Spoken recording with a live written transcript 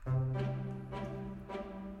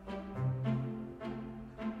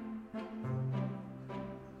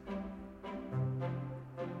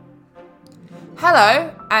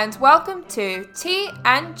Hello and welcome to Tea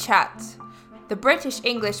and Chat, the British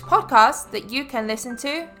English podcast that you can listen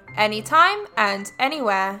to anytime and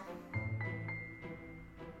anywhere.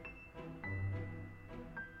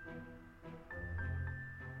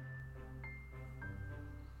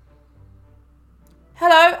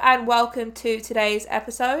 Hello and welcome to today's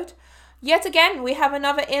episode. Yet again, we have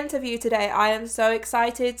another interview today. I am so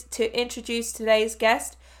excited to introduce today's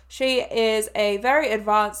guest. She is a very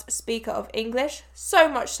advanced speaker of English, so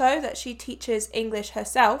much so that she teaches English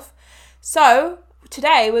herself. So,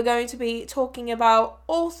 today we're going to be talking about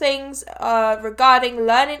all things regarding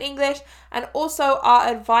learning English and also our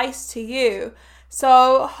advice to you.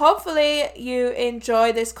 So, hopefully you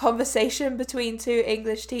enjoy this conversation between two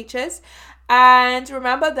English teachers. And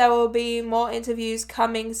remember, there will be more interviews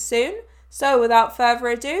coming soon. So, without further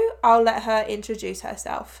ado, I'll let her introduce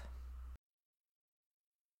herself.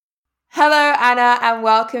 Hello, Anna, and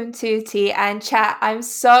welcome to Tea and Chat. I'm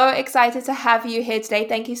so excited to have you here today.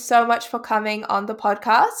 Thank you so much for coming on the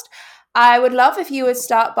podcast. I would love if you would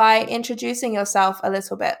start by introducing yourself a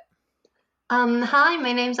little bit. Hi,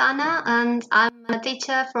 my name's Anna, and I'm a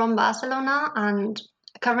teacher from Barcelona, and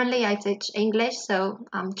currently I teach English, so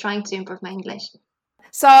I'm trying to improve my English.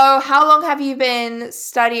 So, how long have you been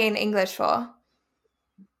studying English for?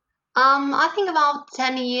 I think about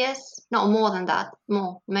 10 years, not more than that,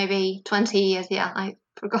 maybe 20 years, yeah, I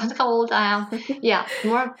forgot how old I am. Yeah,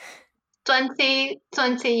 more 20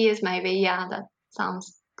 years maybe, yeah, that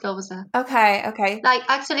sounds closer. Okay. Like,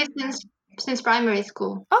 actually, since primary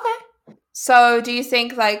school. Okay. So, do you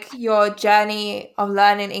think like your journey of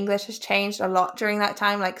learning English has changed a lot during that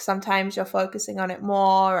time? Like sometimes you're focusing on it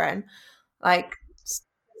more and like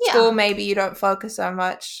school, Yeah. maybe you don't focus so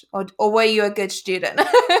much, or were you a good student?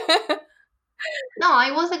 No,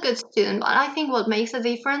 I was a good student, but I think what makes a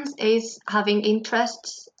difference is having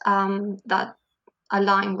interests that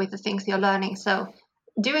align with the things you're learning. So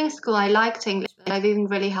during school, I liked English, but I didn't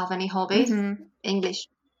really have any hobbies, English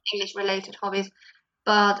related hobbies.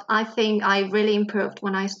 But I think I really improved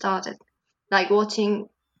when I started, like watching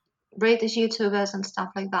British YouTubers and stuff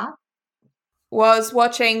like that. Was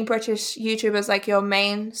watching British YouTubers like your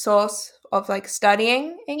main source of like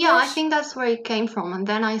studying English? Yeah, I think that's where it came from. And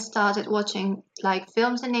then I started watching like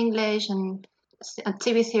films in English and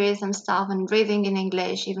TV series and stuff, and reading in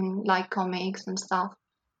English, even like comics and stuff.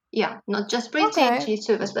 Yeah, not just British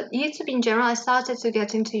YouTubers, but YouTube in general. I started to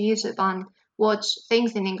get into YouTube and watch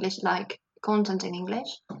things in English, like content in English.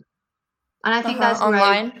 And I think that's where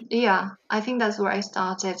I think that's where I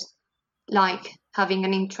started, like having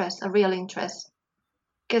an interest, a real interest.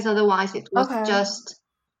 Because otherwise it was just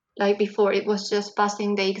like before, it was just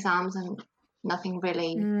passing the exams and nothing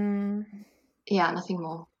really. Yeah, nothing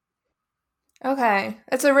more. Okay,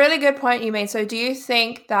 it's a really good point you made. So do you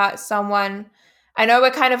think that someone, I know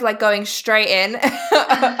we're kind of like going straight in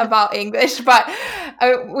about English, but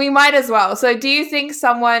we might as well. So do you think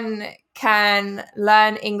someone can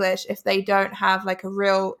learn English if they don't have like a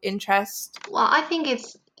real interest? Well, I think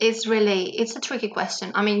it's a tricky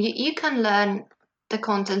question. I mean, you can learn the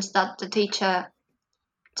contents that the teacher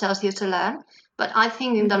tells you to learn, but I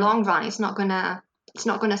think in the long run it's not gonna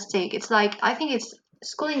stick. It's like, I think it's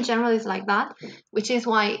school in general is like that, which is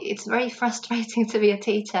why it's very frustrating to be a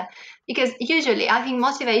teacher, because usually I think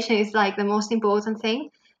motivation is like the most important thing.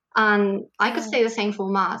 And I could say the same for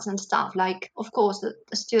maths and stuff. Like, of course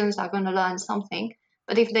the students are going to learn something,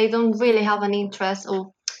 but if they don't really have an interest,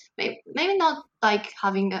 or maybe not like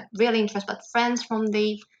having a real interest, but friends from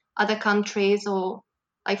the other countries, or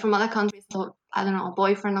like from other countries, or I don't know, a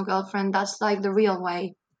boyfriend or girlfriend, that's like the real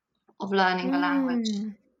way of learning the language.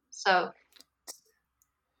 So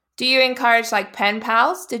do you encourage like pen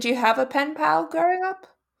pals? Did you have a pen pal growing up?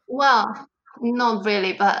 well, not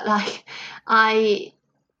really, but like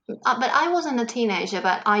but I wasn't a teenager,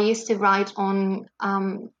 but I used to write on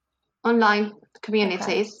online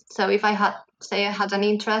communities. So if I had, say, I had an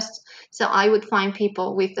interest, so I would find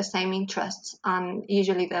people with the same interests, and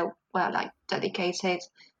usually there were like dedicated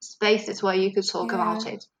spaces where you could talk about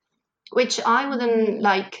it, which I wouldn't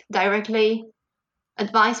like directly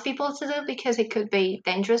advise people to do, because it could be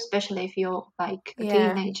dangerous, especially if you're like a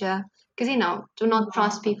teenager, because do not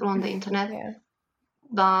trust people on the internet.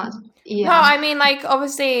 But no, I mean, like,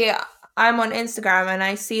 obviously I'm on Instagram and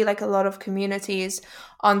I see like a lot of communities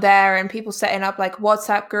on there and people setting up like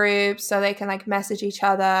WhatsApp groups so they can like message each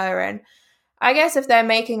other. And I guess if they're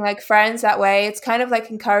making like friends that way, it's kind of like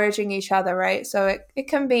encouraging each other, right? So it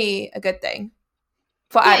can be a good thing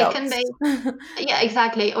for adults. It can be. Yeah,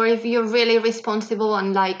 exactly. Or if you're really responsible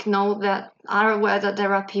and like are aware that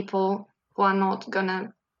there are people who are not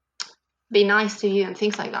gonna be nice to you and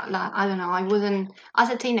things like that. Like, I don't know. I wouldn't, as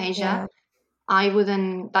a teenager, Yeah. I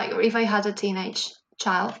wouldn't, like, if I had a teenage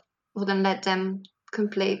child, wouldn't let them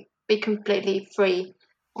be completely free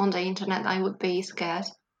on the internet. I would be scared.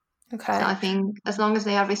 So Okay. I think as long as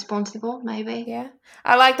they are responsible, maybe. Yeah.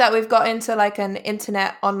 I like that we've got into like an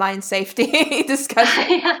internet online safety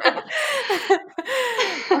discussion.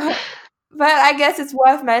 But I guess it's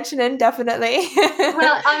worth mentioning, definitely.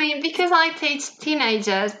 Well, I mean, because I teach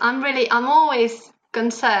teenagers, I'm always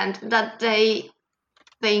concerned that they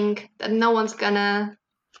think that no one's gonna,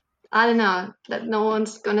 I don't know, that no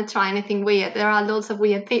one's gonna try anything weird. There are lots of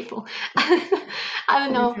weird people. I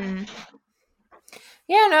don't know. Mhm.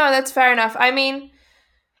 Yeah, no, that's fair enough. I mean,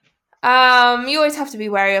 you always have to be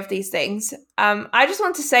wary of these things. I just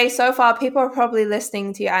want to say, so far, people are probably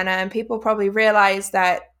listening to you, Anna, and people probably realize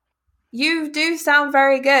that you do sound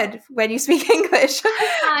very good when you speak English.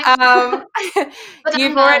 Um, But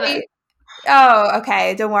you've I'm nervous. already. Oh,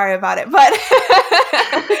 okay. Don't worry about it. But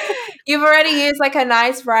you've already used like a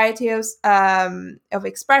nice variety of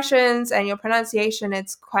expressions, and your pronunciation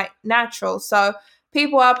it's quite natural. So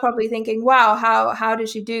people are probably thinking, "Wow, how did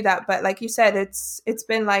she do that?" But like you said, it's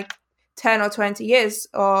been like 10 or 20 years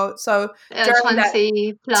or so during that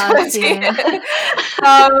 20 plus, 20. yeah.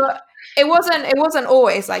 So it wasn't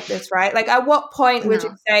always like this, right? Like at what point would you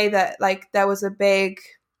No. say that like there was a big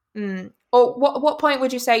or what point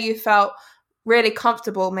would you say you felt really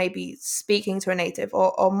comfortable maybe speaking to a native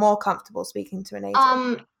or more comfortable speaking to a native?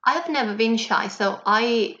 I have never been shy, so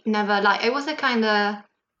I never like I was a kind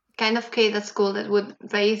of kid at school that would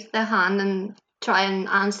raise their hand and try and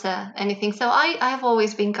answer anything. So I have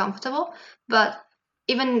always been comfortable, but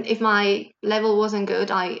even if my level wasn't good,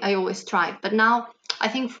 I always tried. But now I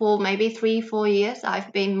think for maybe 3-4 years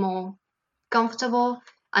I've been more comfortable,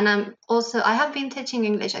 and I have been teaching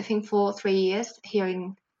English I think for 3 years here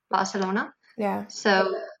in Barcelona. Yeah.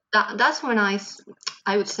 So that's when I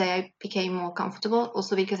would say I became more comfortable,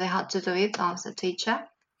 also because I had to do it as a teacher.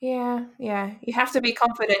 Yeah, yeah. You have to be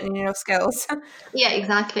confident in your skills. Yeah,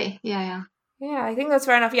 exactly. Yeah, Yeah, I think that's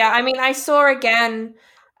fair enough. Yeah, I mean, I saw again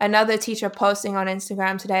another teacher posting on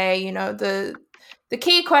Instagram today, the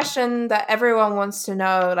key question that everyone wants to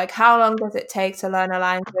know, like how long does it take to learn a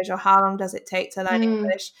language or how long does it take to learn yeah.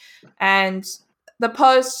 English? And the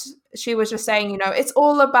post she was just saying, it's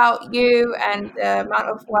all about you and the amount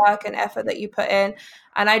of work and effort that you put in.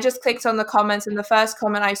 And I just clicked on the comments and the first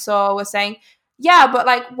comment I saw was saying, "Yeah, but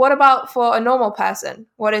like what about for a normal person?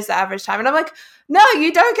 What is the average time?" And I'm like, "No,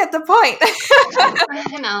 you don't get the point."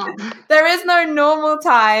 You know. There is no normal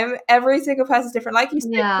time. Every single person is different. Like you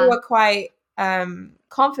said, you Yeah. were quite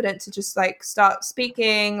confident to just like start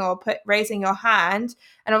speaking or raising your hand,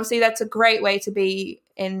 and obviously that's a great way to be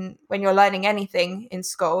in when you're learning anything in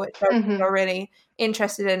school. It shows Hmm. you're really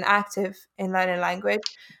interested and active in learning language,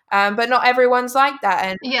 but not everyone's like that,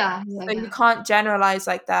 and Yeah. so you can't generalize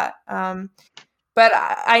like that. But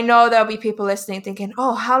I know there'll be people listening thinking,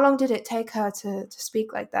 "Oh, how long did it take her to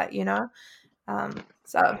speak like that?"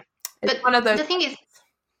 So it's But one of those. the thing is,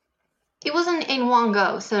 it wasn't in one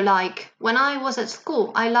go. So like when I was at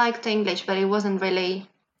school, I liked English, but it wasn't really.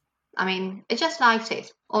 I mean, I just liked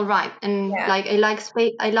it. All right, and Yeah. like I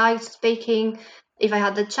liked speaking if I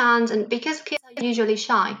had the chance, and because kids are usually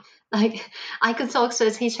shy, like I could talk to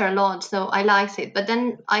a teacher a lot, so I liked it. But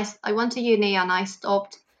then I went to uni and I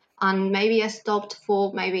stopped, and maybe I stopped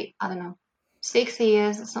for maybe I don't know 6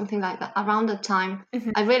 years or something like that. Around that time,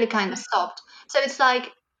 Mhm. I really kind of stopped. So it's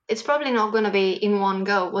like it's probably not going to be in one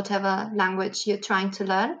go, whatever language you're trying to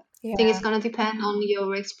learn. I think Yeah. it's going to depend on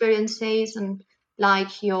your experiences and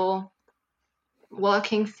like your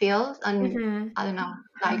working field and Mhm. I don't know,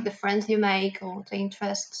 like the friends you make or the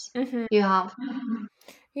interests Mhm. you have.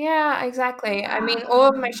 Yeah, exactly. I mean, all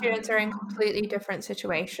of my students are in completely different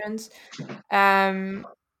situations. Um,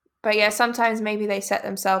 but yeah, sometimes maybe they set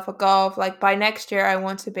themselves a goal of like by next year I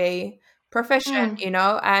want to be proficient,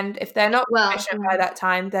 Mm. and if they're not Well, proficient by that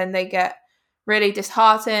time, then they get really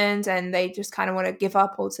disheartened and they just kind of want to give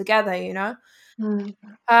up altogether.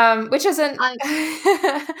 mm. Which isn't. I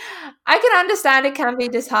I can understand it can be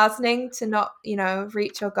disheartening to not,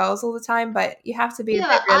 reach your goals all the time, but you have to be a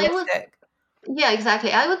bit yeah, realistic. yeah,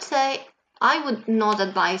 exactly. I would say I would not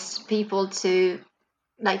advise people to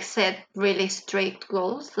like set really strict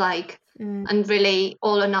goals, like Mm, and really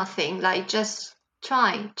all or nothing. Like just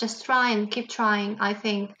try and keep trying. I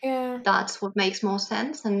think yeah, that's what makes more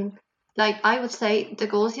sense. And like I would say, the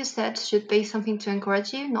goals you set should be something to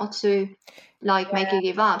encourage you, not to like make yeah, you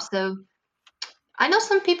give up. So I know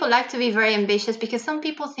some people like to be very ambitious because some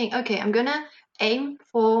people think, okay, I'm gonna aim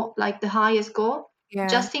for like the highest goal yeah.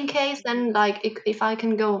 just in case. Then like if I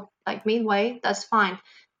can go like midway, that's fine.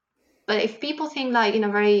 But if people think like in a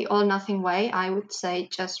very all nothing way, I would say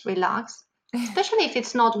just relax. Especially if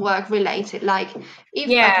it's not work related. Like if at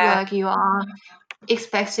Yeah. work you are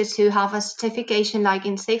expected to have a certification like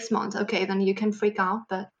in 6 months, okay, then you can freak out.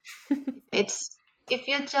 But it's if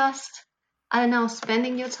you're just, I don't know,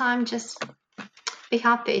 spending your time, just be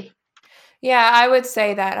happy. Yeah, I would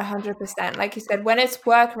say that 100%. Like you said, when it's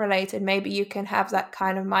work related, maybe you can have that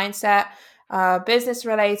kind of mindset. Business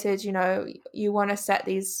related, you want to set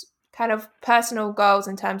these kind of personal goals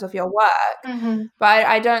in terms of your work. Mm-hmm. But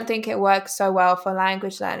I don't think it works so well for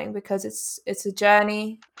language learning because it's a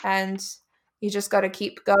journey and you just got to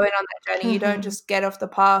keep going on that journey. You don't Mm-hmm. just get off the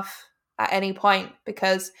path at any point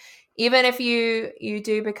because even if you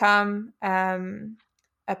do become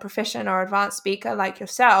a proficient or advanced speaker like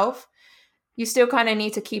yourself, you still kind of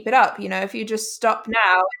need to keep it up. If you just stop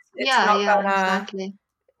now, it's Yeah, not yeah, gonna, exactly.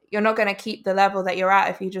 you're not gonna keep the level that you're at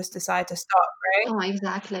if you just decide to stop, right? Oh,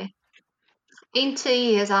 exactly. In 2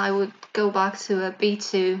 years, I would go back to a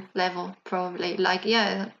B2 level, probably. Like,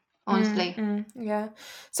 yeah, honestly. Yeah.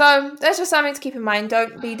 So that's just something to keep in mind.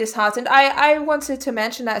 Don't be disheartened. I wanted to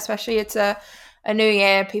mention that, especially it's a new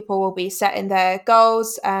year, people will be setting their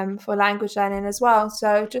goals for language learning as well.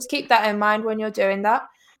 So just keep that in mind when you're doing that.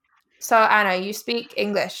 So Anna, you speak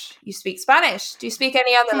English, you speak Spanish. Do you speak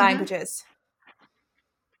any other Mm-hmm. languages?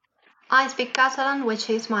 I speak Catalan, which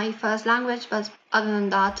is my first language, but other than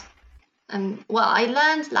that, well, I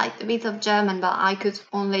learned like a bit of German, but I could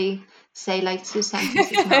only say like 2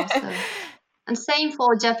 sentences now. So, and same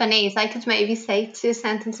for Japanese. I could maybe say 2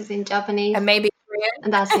 sentences in Japanese, And maybe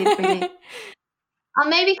and that's it, really. Korean? Or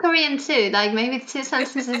maybe Korean too, like maybe 2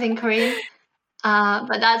 sentences in Korean.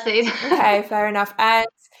 But that's it. Okay, fair enough. And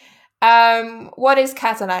what is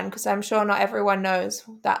Catalan? Because I'm sure not everyone knows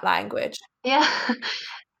that language. Yeah.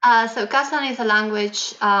 So Catalan is a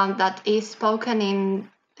language that is spoken in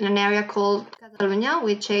an area called Catalonia,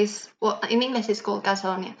 which is, well, in English it's called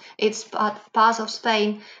Catalonia. It's part of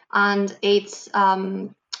Spain, and it's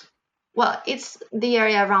it's the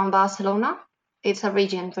area around Barcelona. It's a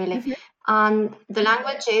region, really, Mhm. and the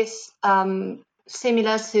language is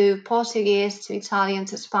similar to Portuguese, to Italian,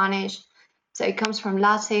 to Spanish. So it comes from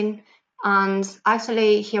Latin, and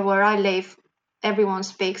actually here where I live, everyone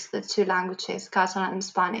speaks the two languages, Catalan and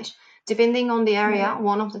Spanish. Depending on the area,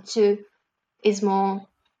 one of the two is more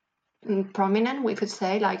prominent, we could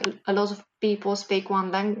say. Like a lot of people speak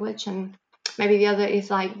one language, and maybe the other is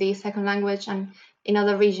like the second language, and in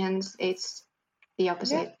other regions, it's the Yeah.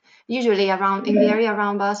 opposite. Usually, around in the area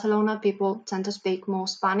around Barcelona, people tend to speak more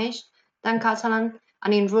Spanish than Catalan,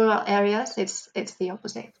 and in rural areas, it's the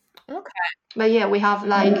opposite. Okay. But yeah, we have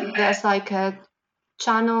like there's like a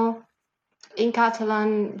channel in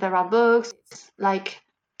Catalan. There are books. Like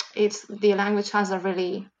it's the language has a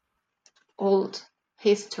really old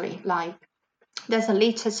history. Like there's a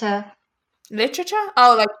literature. Literature?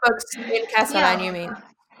 Oh, like books in Catalan, you Yeah, mean?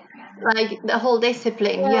 like the whole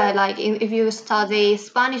discipline. Yeah, Yeah. like if you study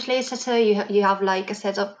Spanish literature, you have like a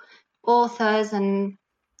set of authors and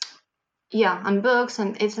yeah, and books,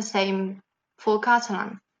 and it's the same for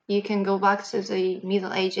Catalan. You can go back to the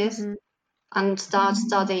Middle Ages hmm and start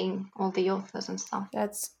studying all the authors and stuff.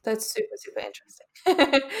 That's super, super interesting.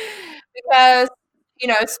 Because,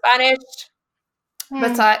 Spanish, Hmm.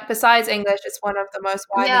 besides English, it's one of the most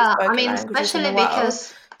widely Yeah, I spoken mean, languages in the especially world.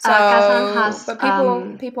 because Catalan So, has but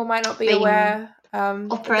people might not be been aware that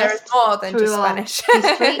there is oppressed more than just throughout Spanish.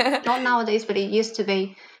 history. Not nowadays, but it used to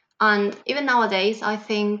be. And even nowadays, I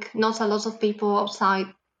think not a lot of people outside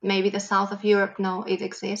maybe the south of Europe know it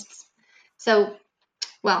exists. So,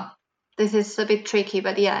 well, this is a bit tricky,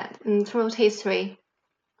 but yeah, throughout history,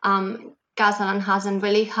 Catalan hasn't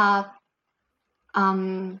really had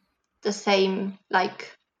the same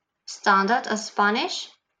like standard as Spanish.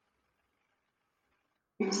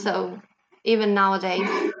 So even nowadays,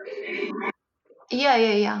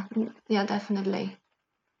 yeah, definitely.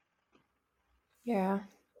 Yeah.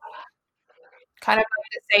 Kind of like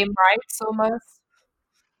the same rights almost.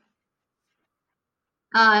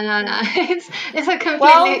 No, no, Yeah. it's a completely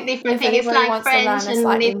Well, different if thing. It's anybody like wants to learn French a and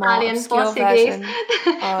slightly more Italian, obscure Portuguese, version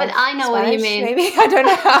but of I know what you Spanish, mean. maybe, I don't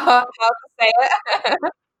know how to say it.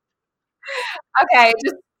 Okay,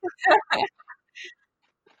 just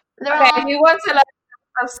There okay. If are, you want to learn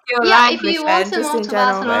obscure yeah, if language, you want then to just move in to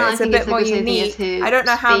general, Barcelona, I it's a think bit it's a more good idea unique. I to don't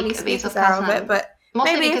know how many speak a bit speakers of there are of it, Catalan, but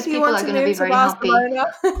mostly maybe because if you people want are to going to be move to very happy Barcelona,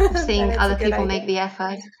 of then seeing it's a other good people idea. make the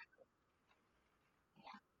effort.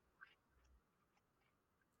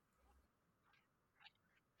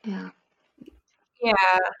 Yeah.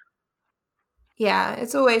 Yeah, yeah.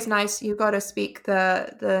 It's always nice. You got to speak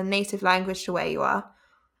the native language to where you are.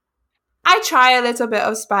 I try a little bit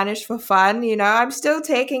of Spanish for fun, you know. I'm still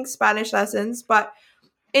taking Spanish lessons, but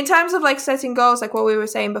in terms of like setting goals, like what we were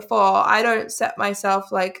saying before, I don't set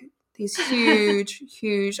myself like these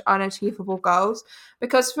huge, unachievable goals,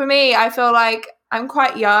 because for me, I feel like I'm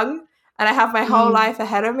quite young and I have my whole Mm, life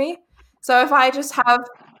ahead of me. So if I just have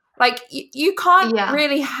like, you can't yeah,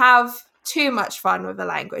 really have too much fun with a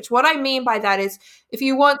language. What I mean by that is, if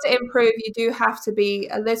you want to improve, you do have to be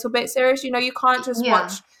a little bit serious. You know, you can't just yeah,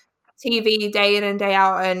 watch TV day in and day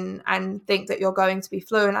out and think that you're going to be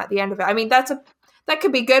fluent at the end of it. I mean, that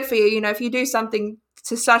could be good for you. You know, if you do something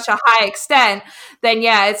to such a high extent, then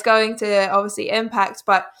yeah, it's going to obviously impact.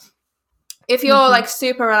 But if you're hmm like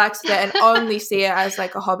super relaxed with it and only see it as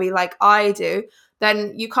like a hobby like I do,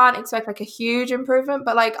 then you can't expect like a huge improvement.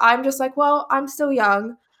 But like, I'm just like, well, I'm still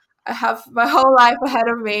young. I have my whole life ahead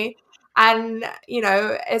of me. And, you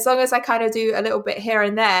know, as long as I kind of do a little bit here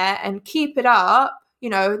and there and keep it up, you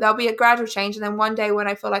know, there'll be a gradual change. And then one day when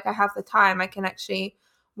I feel like I have the time, I can actually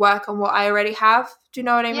work on what I already have. Do you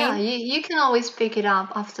know what I yeah. mean? You can always pick it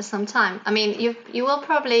up after some time. I mean, you will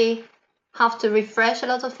probably have to refresh a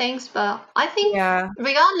lot of things, but I think Yeah.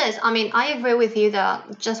 regardless, I mean, I agree with you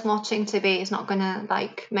that just watching TV is not gonna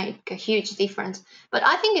like make a huge difference. But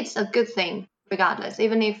I think it's a good thing regardless,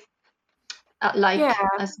 even if Yeah. like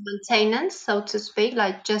as maintenance, so to speak,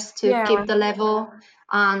 like just to keep Yeah. the level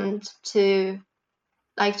and to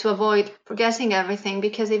like to avoid forgetting everything,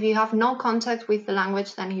 because if you have no contact with the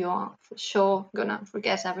language, then you are for sure gonna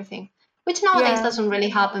forget everything, which nowadays Yeah. doesn't really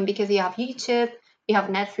happen because you have YouTube, you have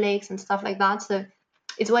Netflix and stuff like that, so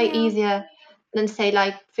it's way Yeah. easier than say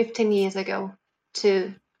like 15 years ago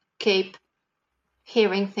to keep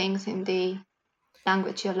hearing things in the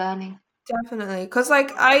language you're learning. Definitely. Because,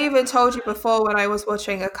 like, I even told you before when I was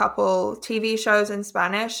watching a couple TV shows in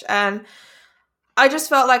Spanish, and I just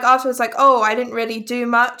felt like afterwards, like, oh, I didn't really do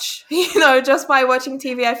much, you know, just by watching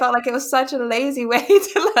TV. I felt like it was such a lazy way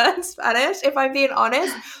to learn Spanish, if I'm being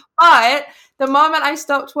honest. But the moment I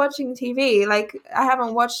stopped watching TV, like, I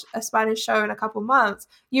haven't watched a Spanish show in a couple months,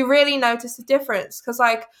 you really notice the difference. Because,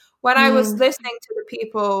 like, when I was Mm, listening to the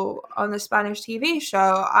people on the Spanish TV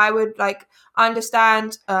show, I would like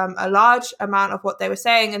understand a large amount of what they were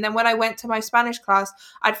saying. And then when I went to my Spanish class,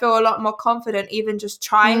 I'd feel a lot more confident even just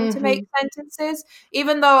trying to make hmm sentences,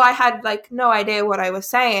 even though I had like no idea what I was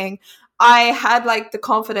saying. I had like the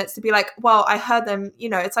confidence to be like, well, I heard them, you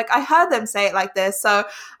know, it's like I heard them say it like this, so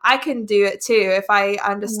I can do it too if I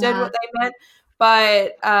understood yeah, what they meant.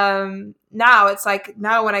 But now it's like,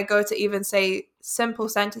 now when I go to even say simple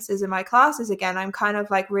sentences in my classes again, I'm kind of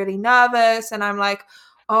like really nervous, and I'm like,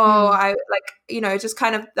 oh, mm, I like, you know, just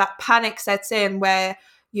kind of that panic sets in where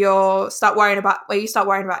you start worrying about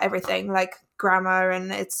everything, like grammar,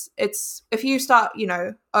 and it's if you start, you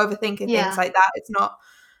know, overthinking things yeah. like that, it's not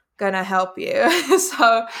gonna help you.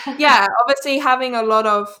 So yeah, obviously having a lot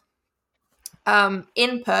of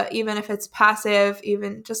input, even if it's passive,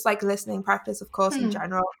 even just like listening practice, of course, in Hmm.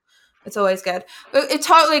 general, it's always good. It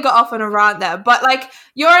totally got off on a rant there, but like,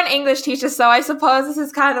 you're an English teacher, so I suppose this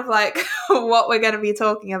is kind of like what we're going to be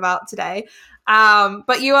talking about today.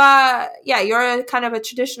 But you're a kind of a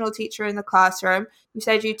traditional teacher in the classroom. You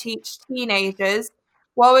said you teach teenagers.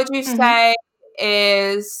 What would you hmm say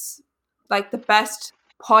is like the best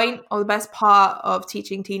point or the best part of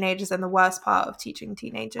teaching teenagers and the worst part of teaching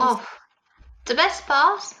teenagers? Oh, the best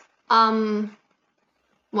part? Um,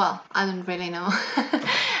 well, I don't really know.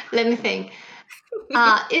 Let me think.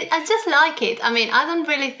 I just like it. I mean, I don't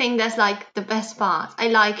really think that's like the best part. I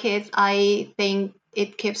like it. I think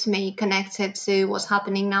it keeps me connected to what's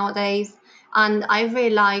happening nowadays. And I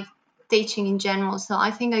really like teaching in general. So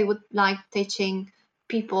I think I would like teaching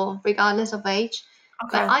people regardless of age.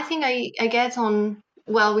 But Okay. I think I get on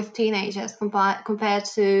well with teenagers compared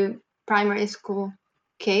to primary school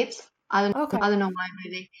kids. Okay. I don't know why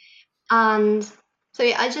really. And so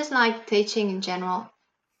yeah, I just like teaching in general.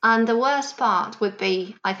 And the worst part would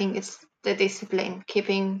be, I think, it's the discipline,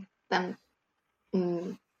 keeping them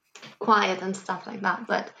mm, quiet and stuff like that.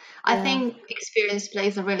 But I Yeah. think experience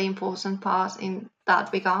plays a really important part in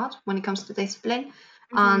that regard when it comes to discipline.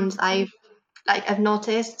 Hmm. And I've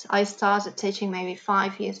noticed I started teaching maybe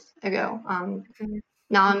 5 years ago, and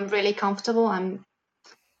now I'm really comfortable. I'm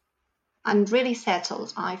really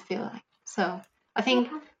settled, I feel like. So I think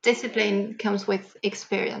discipline comes with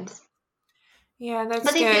experience. Yeah,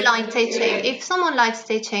 that's But if you good. like teaching, if someone likes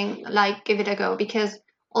teaching, like give it a go, because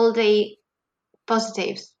all the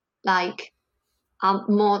positives like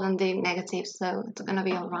more than the negatives, so it's gonna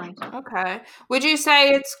be all right. Okay. Would you say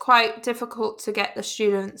it's quite difficult to get the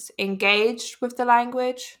students engaged with the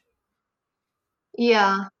language?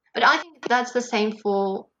 Yeah, but I think that's the same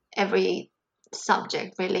for every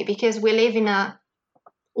subject really, because we live in a,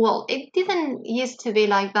 well, it didn't used to be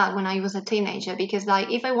like that when I was a teenager, because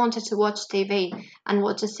like if I wanted to watch TV and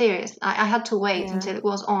watch a series, I had to wait until it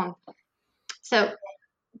was on. So,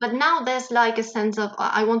 but now there's like a sense of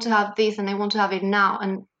I want to have this and I want to have it now,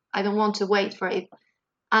 and I don't want to wait for it.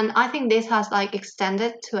 And I think this has like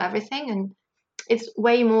extended to everything, and it's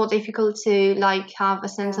way more difficult to like have a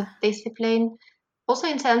sense of discipline. Also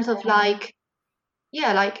in terms of like,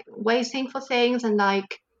 like waiting for things and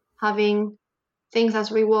like having things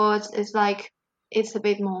as rewards is like, it's a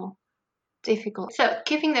bit more difficult. So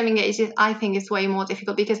keeping them engaged I think is way more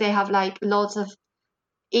difficult, because they have like lots of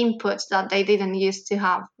inputs that they didn't used to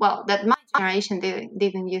have. Well, that my generation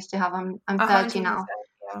didn't used to have. I'm 30 now.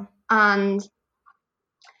 Yeah. And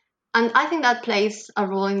I think that plays a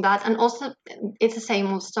role in that. And also it's the same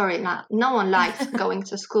old story. Now, no one likes going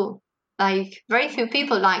to school. Like very few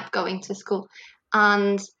people like going to school.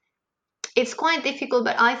 And it's quite difficult,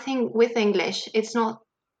 but I think with English it's not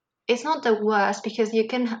the worst, because you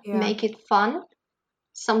can make it fun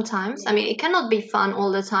sometimes. I mean, it cannot be fun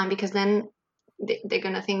all the time, because then they're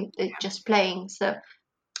gonna think they're just playing. So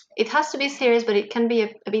it has to be serious, but it can be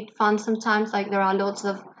a bit fun sometimes. Like there are lots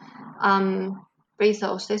of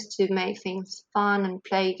resources to make things fun and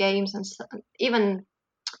play games, and even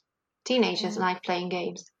teenagers like playing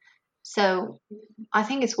games. So I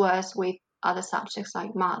think it's worse with other subjects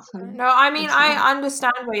like math. No, I mean, I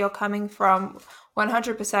understand where you're coming from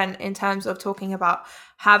 100% in terms of talking about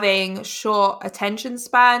having short attention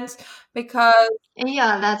spans, because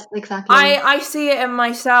that's exactly I see it in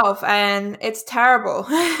myself, and it's terrible.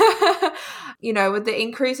 You know, with the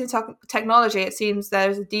increase in technology, it seems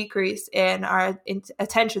there's a decrease in our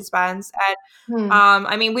attention spans. And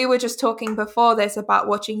I mean, we were just talking before this about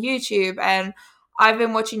watching YouTube, and I've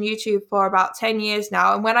been watching YouTube for about 10 years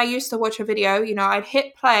now. And when I used to watch a video, you know, I'd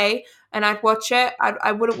hit play and I'd watch it.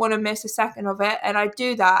 I wouldn't want to miss a second of it. And I'd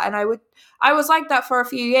do that. And I was like that for a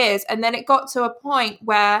few years. And then it got to a point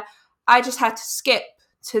where I just had to skip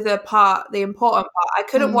to the important part. I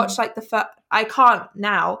couldn't watch like I can't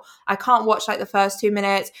watch like the first 2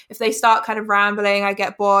 minutes. If they start kind of rambling, I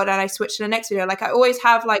get bored and I switch to the next video. Like I always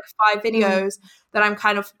have like 5 videos that I'm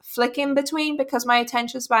kind of flicking between, because my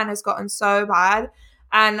attention span has gotten so bad.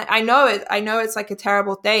 And I know it's like a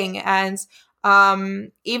terrible thing. And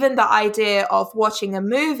even the idea of watching a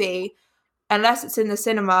movie, unless it's in the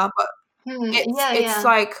cinema, but it's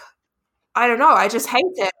like, I don't know, I just hate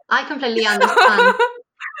it. I completely understand.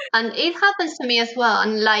 And it happens to me as well.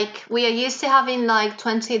 And like we are used to having like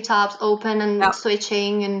 20 tabs open and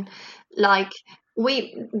switching, and like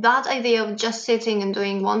that idea of just sitting and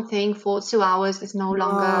doing one thing for 2 hours is no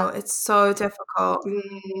longer. It's so difficult.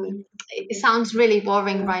 It sounds really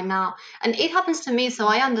boring right now. And it happens to me, so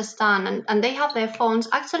I understand. And they have their phones.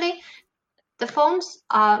 Actually, the phones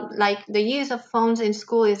are like, the use of phones in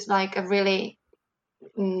school is like a really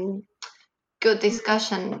good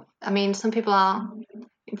discussion. I mean, some people are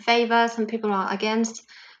in favor, some people are against.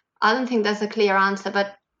 I don't think there's a clear answer,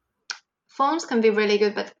 but phones can be really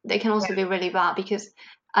good, but they can also be really bad, because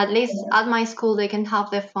at least at my school they can have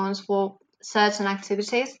their phones for certain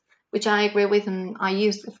activities, which I agree with, and I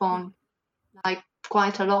use the phone like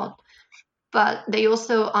quite a lot. But they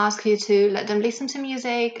also ask you to let them listen to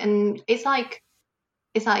music, and it's like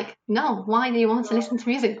no, why do you want to listen to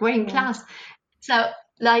music? We're in class. So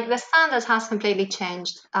like the standard has completely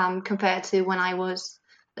changed compared to when I was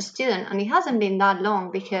a student, and it hasn't been that long,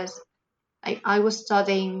 because I was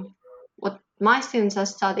studying what my students are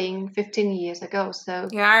studying 15 years ago. So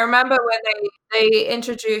I remember when they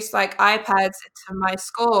introduced like iPads into my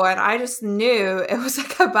school, and I just knew it was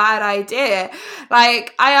like a bad idea.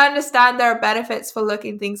 Like I understand there are benefits for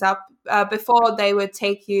looking things up. Before they would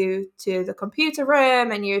take you to the computer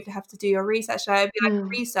room and you'd have to do your research. So it'd be like a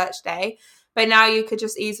research day. But now you could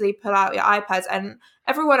just easily pull out your iPads, and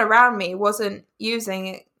everyone around me wasn't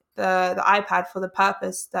using the iPad for the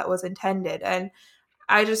purpose that was intended. And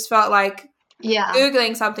I just felt like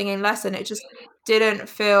Googling something in lesson, it just didn't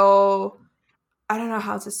feel, I don't know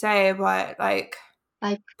how to say, but like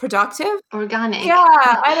productive, organic. Yeah,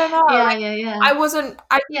 I don't know.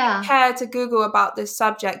 I didn't care to Google about this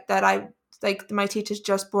subject that my teachers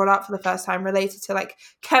just brought up for the first time, related to like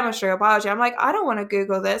chemistry or biology. I'm like, I don't want to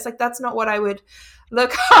Google this. Like, that's not what I would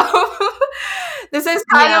look up. This is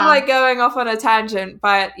kind of like going off on a tangent,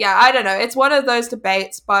 but I don't know. It's one of those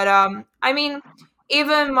debates. But I mean,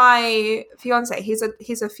 even my fiance,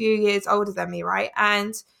 he's a few years older than me, right?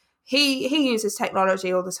 And he uses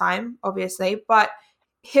technology all the time, obviously, but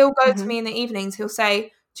he'll go to me in the evenings. He'll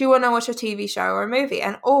say, do you want to watch a TV show or a movie?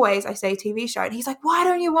 And always I say TV show. And he's like, why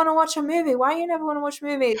don't you want to watch a movie? Why you never want to watch a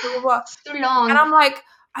movie? Blah, blah, blah. It's too long. And I'm like,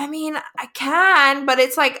 I mean, I can, but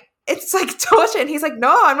it's like torture. And he's like,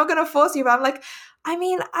 no, I'm not going to force you. But I'm like, I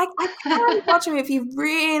mean, I can watch him if you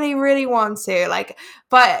really, really want to. Like,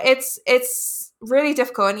 but it's really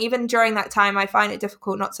difficult. And even during that time, I find it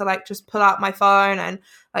difficult not to like just pull out my phone and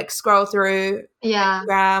like scroll through Yeah.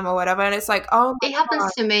 Instagram or whatever. And it's like, oh my It happens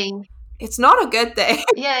God. to me. It's not a good thing.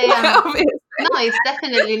 Yeah. Obviously. No, it's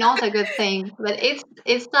definitely not a good thing. But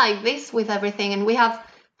it's like this with everything, and we have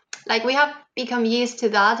become used to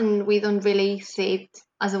that, and we don't really see it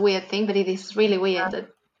as a weird thing, but it is really weird that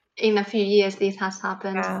in a few years this has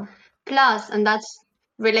happened. Yeah. Plus, and that's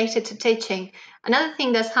related to teaching, another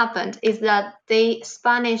thing that's happened is that the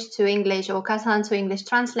Spanish to English or Catalan to English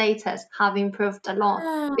translators have improved a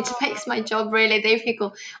lot, which makes my job really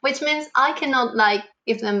difficult, which means I cannot like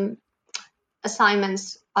give them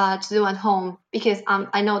assignments to do at home because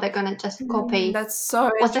I know they're gonna just copy That's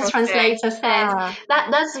so what the translator says. Yeah.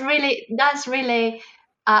 That's really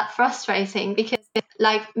frustrating because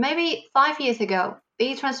like maybe 5 years ago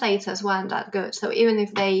the translators weren't that good. So even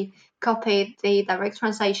if they copied the direct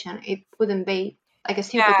translation, it wouldn't be like a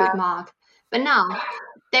super good mark. But now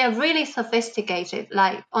they're really sophisticated,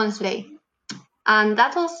 like honestly, and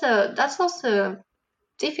that's also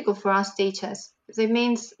difficult for us teachers. It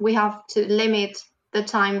means we have to limit the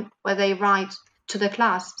time where they write to the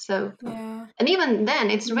class. So, and even then,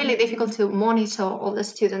 it's really difficult to monitor all the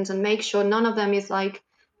students and make sure none of them is like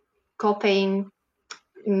copying,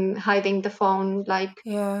 hiding the phone, like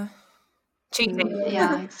cheating.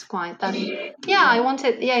 Yeah, it's quite that.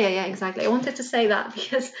 Yeah, exactly. I wanted to say that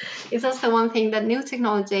because it's also one thing that new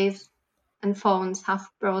technologies and phones have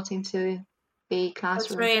brought into the classroom.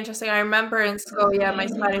 That's really interesting. I remember in school, my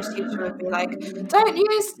Spanish teacher would be like, don't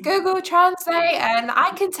use Google Translate, and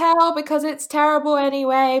I can tell because it's terrible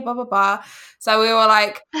anyway, blah, blah, blah. So we were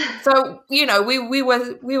like,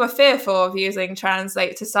 we were fearful of using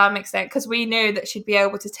Translate to some extent because we knew that she'd be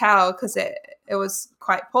able to tell because it was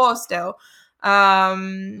quite poor still.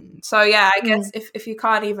 So yeah, I guess if you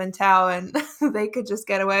can't even tell and they could just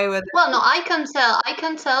get away with it. Well, no, I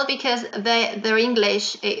can tell because their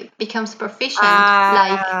English it becomes proficient.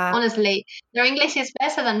 Like honestly, their English is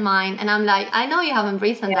better than mine, and I'm like, I know you haven't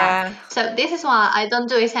written that, so this is why I don't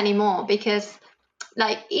do it anymore because,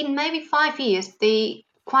 like, in maybe 5 years, the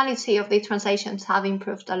quality of the translations have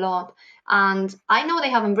improved a lot, and I know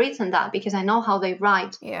they haven't written that because I know how they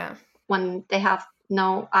write. Yeah. When they have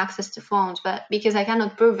no access to phones, but because I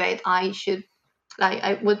cannot prove it, I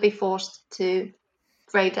would be forced to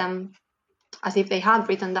grade them as if they had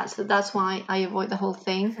written that. So that's why I avoid the whole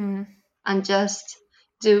thing and just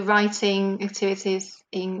do writing activities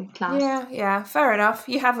in class. Yeah, fair enough.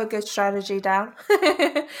 You have a good strategy down.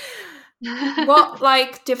 What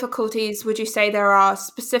like difficulties would you say there are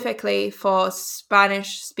specifically for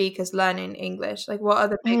Spanish speakers learning English? Like what are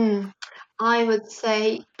the big I would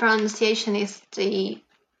say pronunciation is the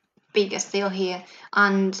biggest deal here,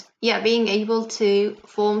 and being able to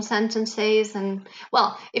form sentences. And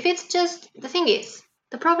well, if it's just the thing is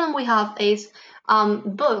the problem we have is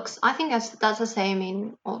books. I think that's the same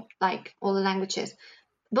in all the languages.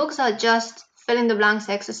 Books are just fill in the blanks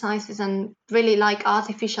exercises and really like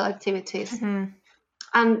artificial activities,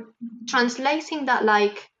 and translating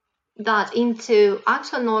that into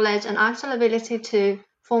actual knowledge and actual ability to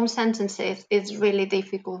form sentences is really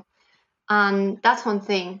difficult. And that's one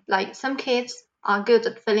thing. Like some kids are good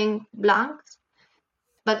at filling blanks,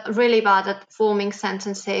 but really bad at forming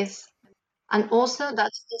sentences. And also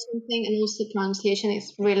that's one thing. And also pronunciation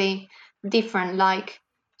is really different. Like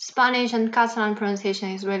Spanish and Catalan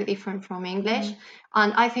pronunciation is really different from English.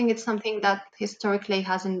 And I think it's something that historically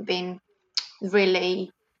hasn't been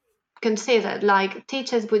really considered. Like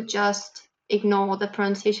teachers would just ignore the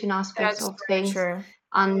pronunciation aspects of things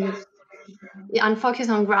and focus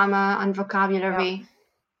on grammar and vocabulary.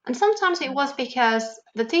 And sometimes it was because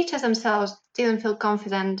the teachers themselves didn't feel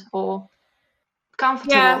confident or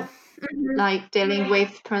comfortable like dealing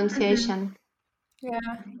with pronunciation.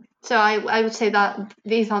 So I would say that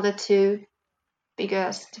these are the two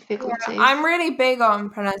biggest difficulties. I'm really big on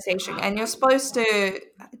pronunciation, and you're supposed to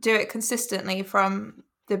do it consistently from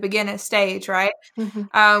the beginner stage, right?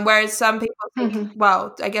 Whereas some people think,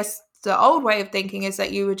 well, I guess the old way of thinking is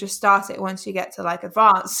that you would just start it once you get to like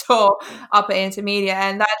advanced or upper intermediate,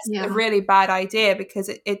 and that's a really bad idea because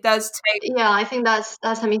it does take. Yeah, I think that's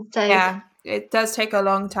a mistake. Yeah, it does take a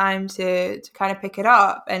long time to kind of pick it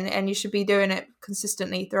up, and you should be doing it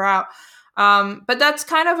consistently throughout. But that's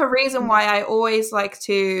kind of a reason why I always like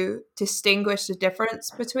to distinguish the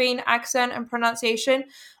difference between accent and pronunciation.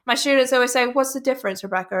 My students always say, "What's the difference,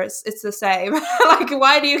 Rebecca? It's the same." Like,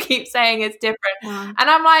 why do you keep saying it's different? Wow. And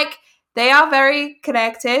I'm like, they are very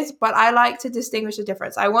connected, but I like to distinguish the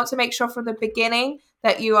difference. I want to make sure from the beginning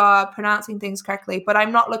that you are pronouncing things correctly, but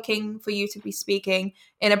I'm not looking for you to be speaking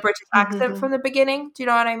in a British accent from the beginning. Do you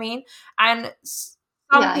know what I mean? And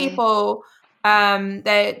some Yeah. people,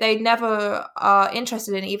 they never are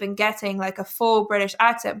interested in even getting like a full British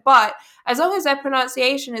accent, but as long as their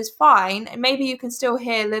pronunciation is fine, and maybe you can still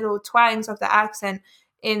hear little twangs of the accent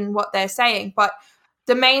in what they're saying, but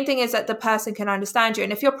the main thing is that the person can understand you.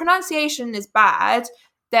 And if your pronunciation is bad,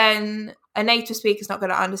 then a native speaker is not going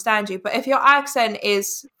to understand you. But if your accent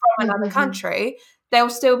is from another country, they'll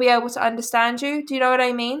still be able to understand you. Do you know what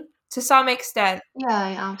I mean? To some extent.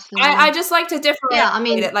 Yeah, absolutely. I just like to differentiate Yeah, I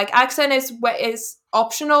mean, it. Like, accent is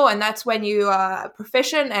optional, and that's when you are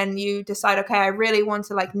proficient and you decide, okay, I really want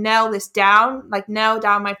to like nail this down, like nail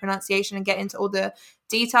down my pronunciation and get into all the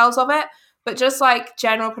details of it. But just like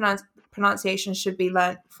general pronunciation should be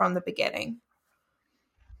learnt from the beginning.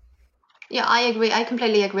 yeah, I agree. I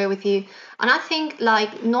completely agree with you. And I think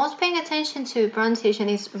like not paying attention to pronunciation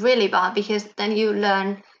is really bad because then you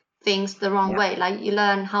learn things the wrong way. Like you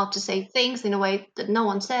learn how to say things in a way that no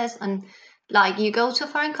one says, and like you go to a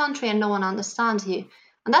foreign country and no one understands you.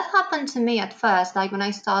 And that happened to me at first, like when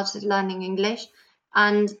I started learning English.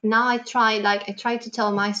 And now I try to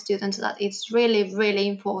tell my students that it's really, really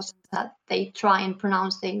important that they try and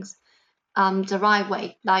pronounce things the right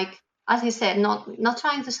way. Like as you said, not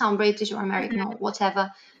trying to sound British or American or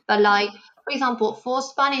whatever, but like for example, for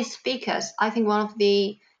Spanish speakers, I think one of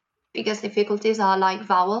the biggest difficulties are like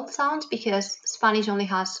vowel sounds because Spanish only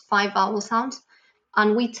has 5 vowel sounds,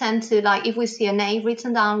 and we tend to like if we see a name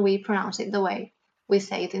written down, we pronounce it the way we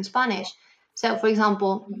say it in Spanish. So, for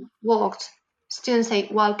example, walked, students say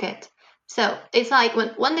walked. So it's like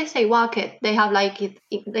when they say walk it, they have like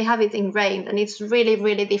they have it ingrained, and it's really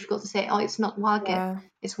really difficult to say. Oh, it's not walk it,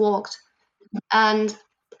 it's walked. And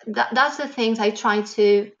that's the things I try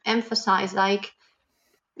to emphasize, like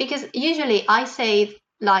because usually I say it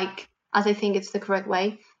like as I think it's the correct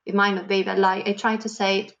way. It might not be, but like I try to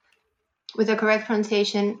say it with the correct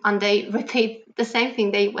pronunciation, and they repeat the same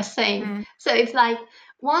thing they were saying. So it's like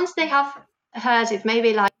once they have heard it,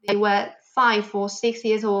 maybe like they were 5 or 6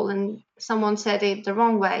 years old and someone said it the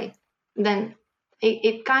wrong way, then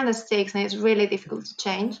it kind of sticks and it's really difficult to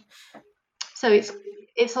change. So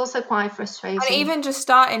it's also quite frustrating. And even just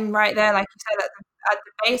starting right there, like you said, at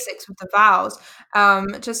the basics with the vowels,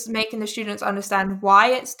 just making the students understand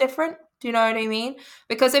why it's different. Do you know what I mean?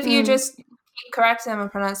 Because if you just keep correcting them in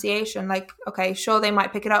pronunciation, like, okay, sure, they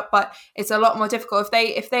might pick it up, but it's a lot more difficult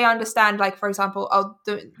if they understand, like, for example, oh,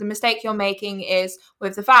 the mistake you're making is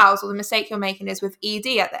with the vowels, or the mistake you're making is with ed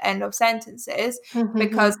at the end of sentences,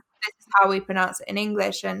 because this is how we pronounce it in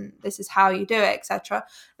English and this is how you do it, etc.,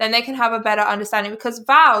 then they can have a better understanding. Because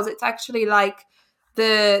vowels, it's actually like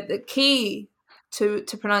the key to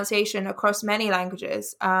pronunciation across many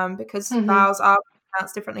languages, because vowels are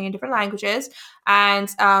pronounced differently in different languages, and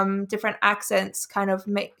different accents kind of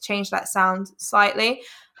change that sound slightly.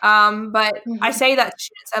 But I say that to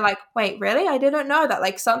students, they're like, wait, really? I didn't know that.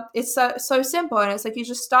 Like, it's so simple. And it's like, you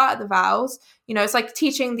just start at the vowels. You know, it's like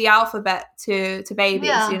teaching the alphabet to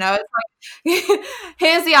babies, you know? It's like,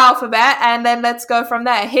 here's the alphabet, and then let's go from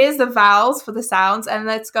there. Here's the vowels for the sounds, and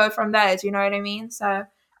let's go from there. Do you know what I mean? So,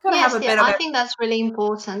 Yes, I think that's really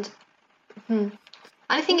important.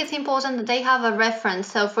 I think it's important that they have a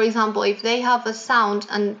reference. So, for example, if they have a sound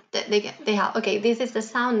and they have, okay, this is the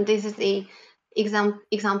sound, this is the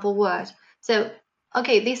example word. So,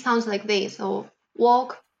 okay, this sounds like this, or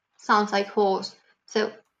walk sounds like horse.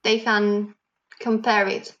 So they can compare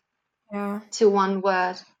it to one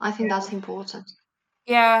word. I think that's important.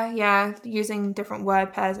 Yeah, using different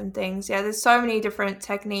word pairs and things. Yeah, there's so many different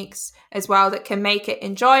techniques as well that can make it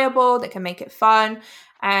enjoyable, that can make it fun,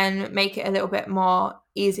 and make it a little bit more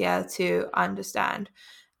easier to understand.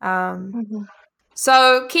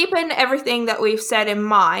 So, keeping everything that we've said in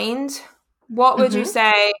mind, what would you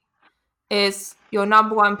say is your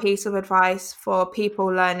number one piece of advice for people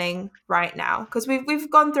learning right now? Because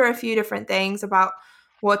we've gone through a few different things about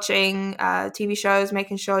watching TV shows,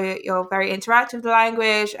 making sure you're very interactive with the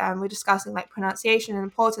language, and we're discussing like pronunciation and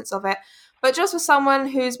importance of it. But just for someone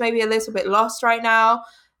who's maybe a little bit lost right now,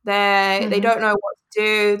 they don't know what to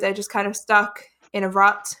do, they're just kind of stuck in a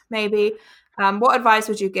rut, maybe. What advice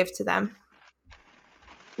would you give to them?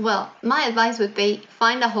 Well, my advice would be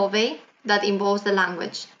find a hobby that involves the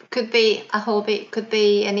language. could be a hobby, could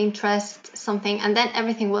be an interest, something, and then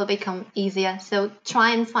everything will become easier. So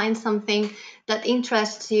try and find something that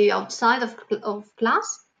interests you outside of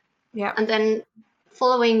class, Yeah. and then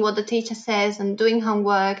following what the teacher says and doing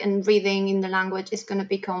homework and reading in the language is going to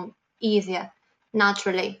become easier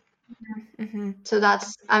naturally. Mm-hmm. So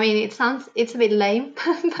that's, I mean, it's a bit lame,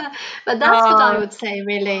 but that's what I would say,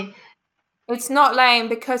 really. It's not lame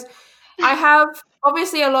because I have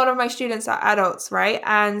obviously a lot of my students are adults, right?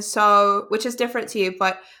 And so, which is different to you,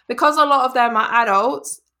 but because a lot of them are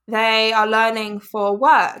adults, they are learning for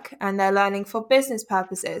work and they're learning for business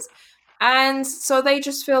purposes. And so they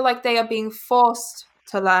just feel like they are being forced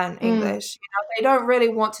to learn English. They don't really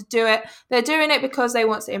want to do it. They're doing it because they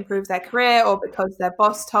want to improve their career or because their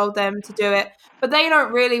boss told them to do it, but they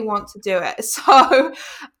don't really want to do it. So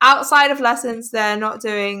outside of lessons, they're not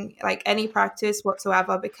doing like any practice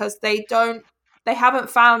whatsoever because they haven't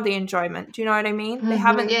found the enjoyment. Do you know what I mean? They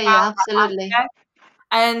haven't Yeah, found absolutely. that aspect.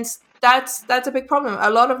 And that's a big problem. A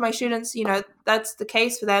lot of my students, that's the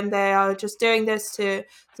case for them. They are just doing this to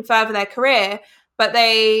further their career, but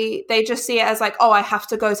they just see it as like, oh, I have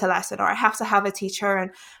to go to lesson or I have to have a teacher,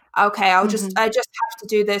 and okay, I just have to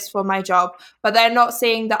do this for my job. But they're not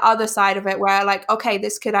seeing the other side of it where like, okay,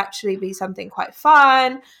 this could actually be something quite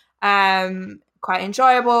fun, quite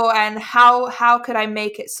enjoyable, and how could I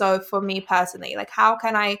make it so for me personally? Like how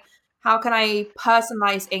can I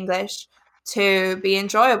personalize English to be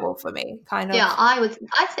enjoyable for me, kind of. Yeah,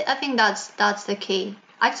 I think that's the key.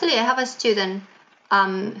 Actually, I have a student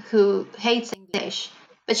who hates English,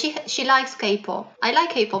 but she likes K-pop. I like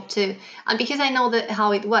K-pop too, and because I know that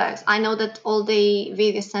how it works, I know that all the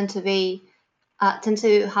videos tend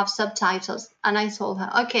to have subtitles. And I told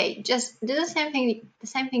her, okay, just do the same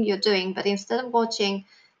thing you're doing, but instead of watching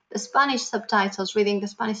the Spanish subtitles, reading the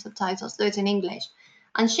Spanish subtitles, do it in English.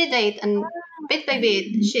 And she did, and bit by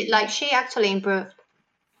bit, she actually improved.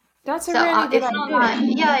 That's a really good it's not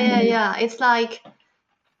idea. like yeah. It's like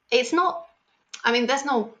it's not. I mean, there's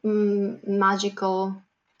no magical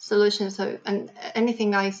solution. So, and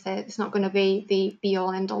anything I said, it's not going to be the be all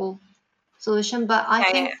and all solution. But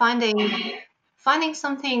I think finding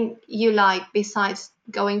something you like besides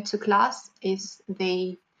going to class is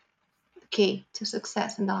the key to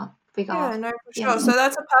success in that regard. Yeah, no, for sure. So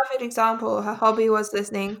that's a perfect example. Her hobby was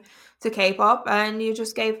listening to K-pop, and you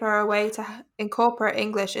just gave her a way to incorporate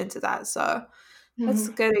English into that. So that's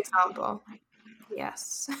a good example.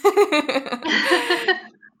 Yes.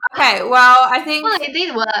 Okay, well, I think... Well, it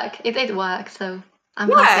did work. It did work, so I'm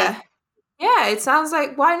happy. Yeah, it sounds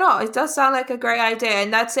like, why not? It does sound like a great idea,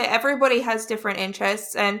 and that's it. Everybody has different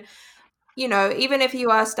interests, and even if you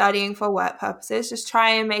are studying for work purposes, just try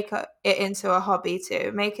and make it into a hobby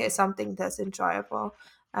too. Make it something that's enjoyable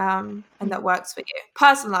and that works for you.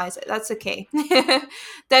 Personalize it. That's the key.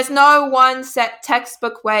 There's no one set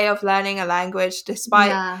textbook way of learning a language, despite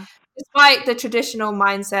the traditional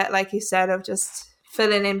mindset, like you said, of just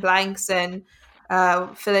filling in blanks and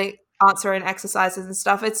answering exercises and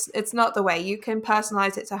stuff. It's not the way. You can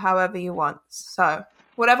personalize it to however you want. So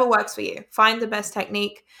whatever works for you. Find the best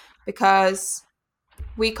technique, because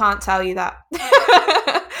we can't tell you that.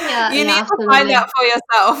 You need to find out for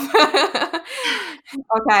yourself.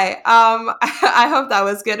 Okay. I hope that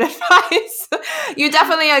was good advice. You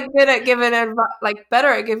definitely are good at giving better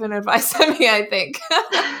at giving advice than me, I think.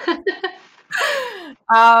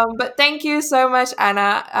 But thank you so much,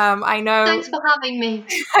 Anna. I know. Thanks for having me.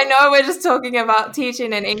 I know we're just talking about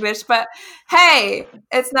teaching in English, but hey,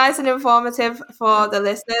 it's nice and informative for the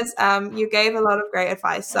listeners. You gave a lot of great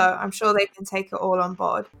advice, so I'm sure they can take it all on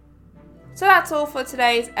board. So that's all for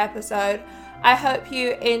today's episode. I hope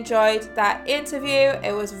you enjoyed that interview.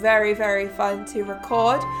 It was very, very fun to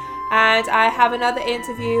record. And I have another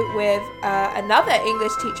interview with another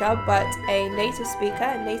English teacher, but a native speaker,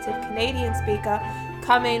 a native Canadian speaker,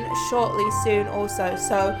 coming shortly soon also.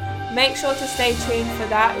 So make sure to stay tuned for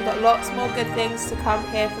that. We've got lots more good things to come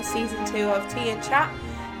here for season 2 of Tea and Chat.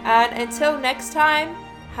 And until next time,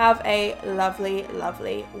 have a lovely,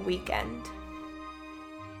 lovely weekend.